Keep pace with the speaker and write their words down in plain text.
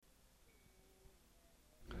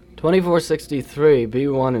2463,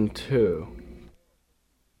 B1 and 2.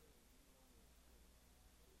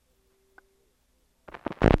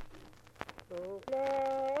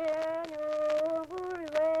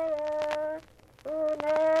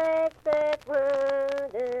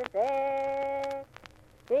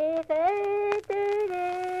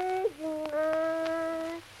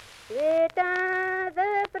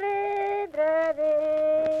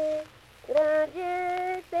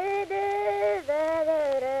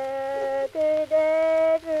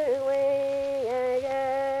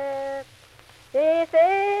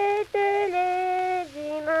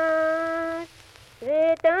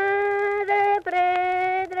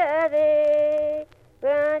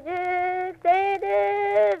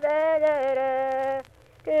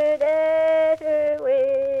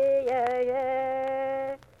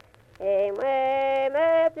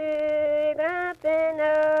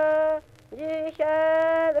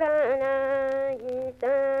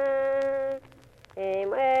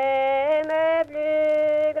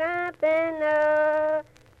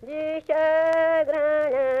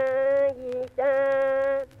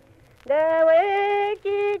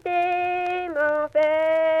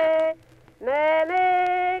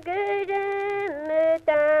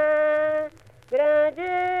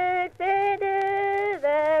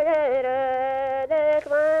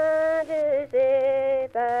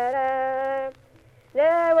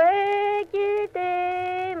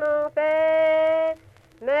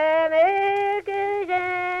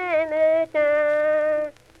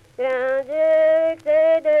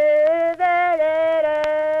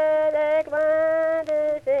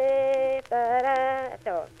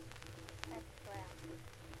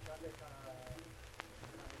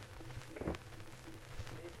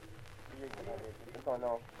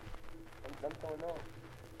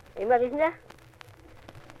 Et moi, Vizna?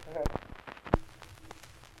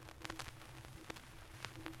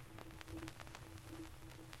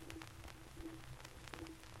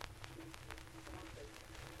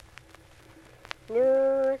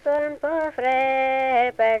 Nous sommes pas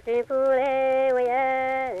frères, partis pour les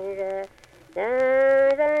voyages.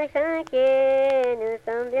 Dans un chantier, nous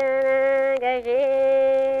sommes bien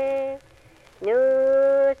engagés.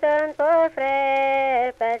 Nous sommes pas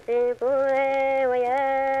frères, partis pour les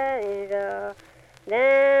voyages.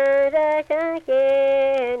 Dans un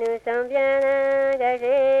chantier, nous sommes bien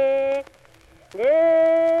engagés.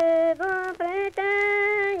 De bons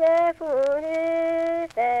printemps fournis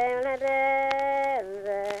faire la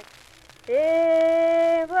brève.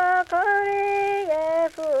 Je vois courir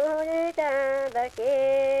fournis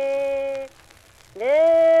embarquer.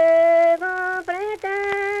 De bons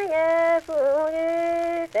printemps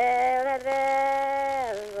fournis faire la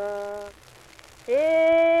brève.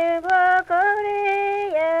 Je vois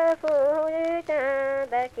courir fournis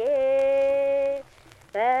embarquer.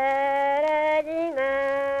 Paradis dans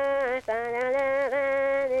la vanille,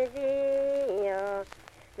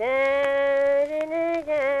 dans une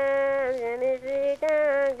jambe, je me suis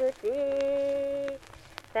englouti.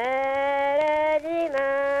 Paradis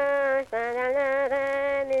dans la vanille,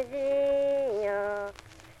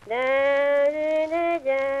 dans une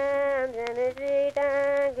jambe, je me suis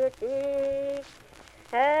englouti.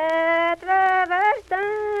 À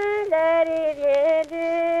traversant la rivière du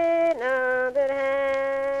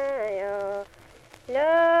Namburin,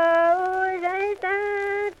 là où j'ai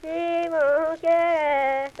senti mon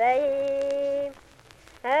cœur failli.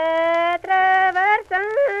 À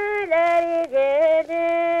traversant la rivière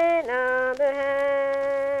du Namburin,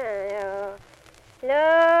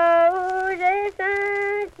 là où j'ai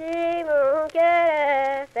senti mon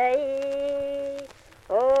cœur failli.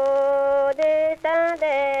 Oh,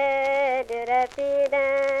 descendait de rapide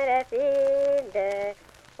en rapide,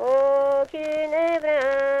 aucune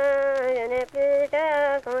branche ne plus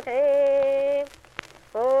rencontrer.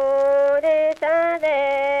 Oh,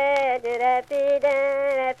 descendait de rapide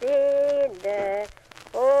en rapide,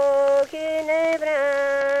 aucune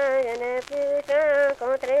branche ne plus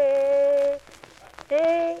rencontrer.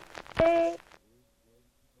 C'est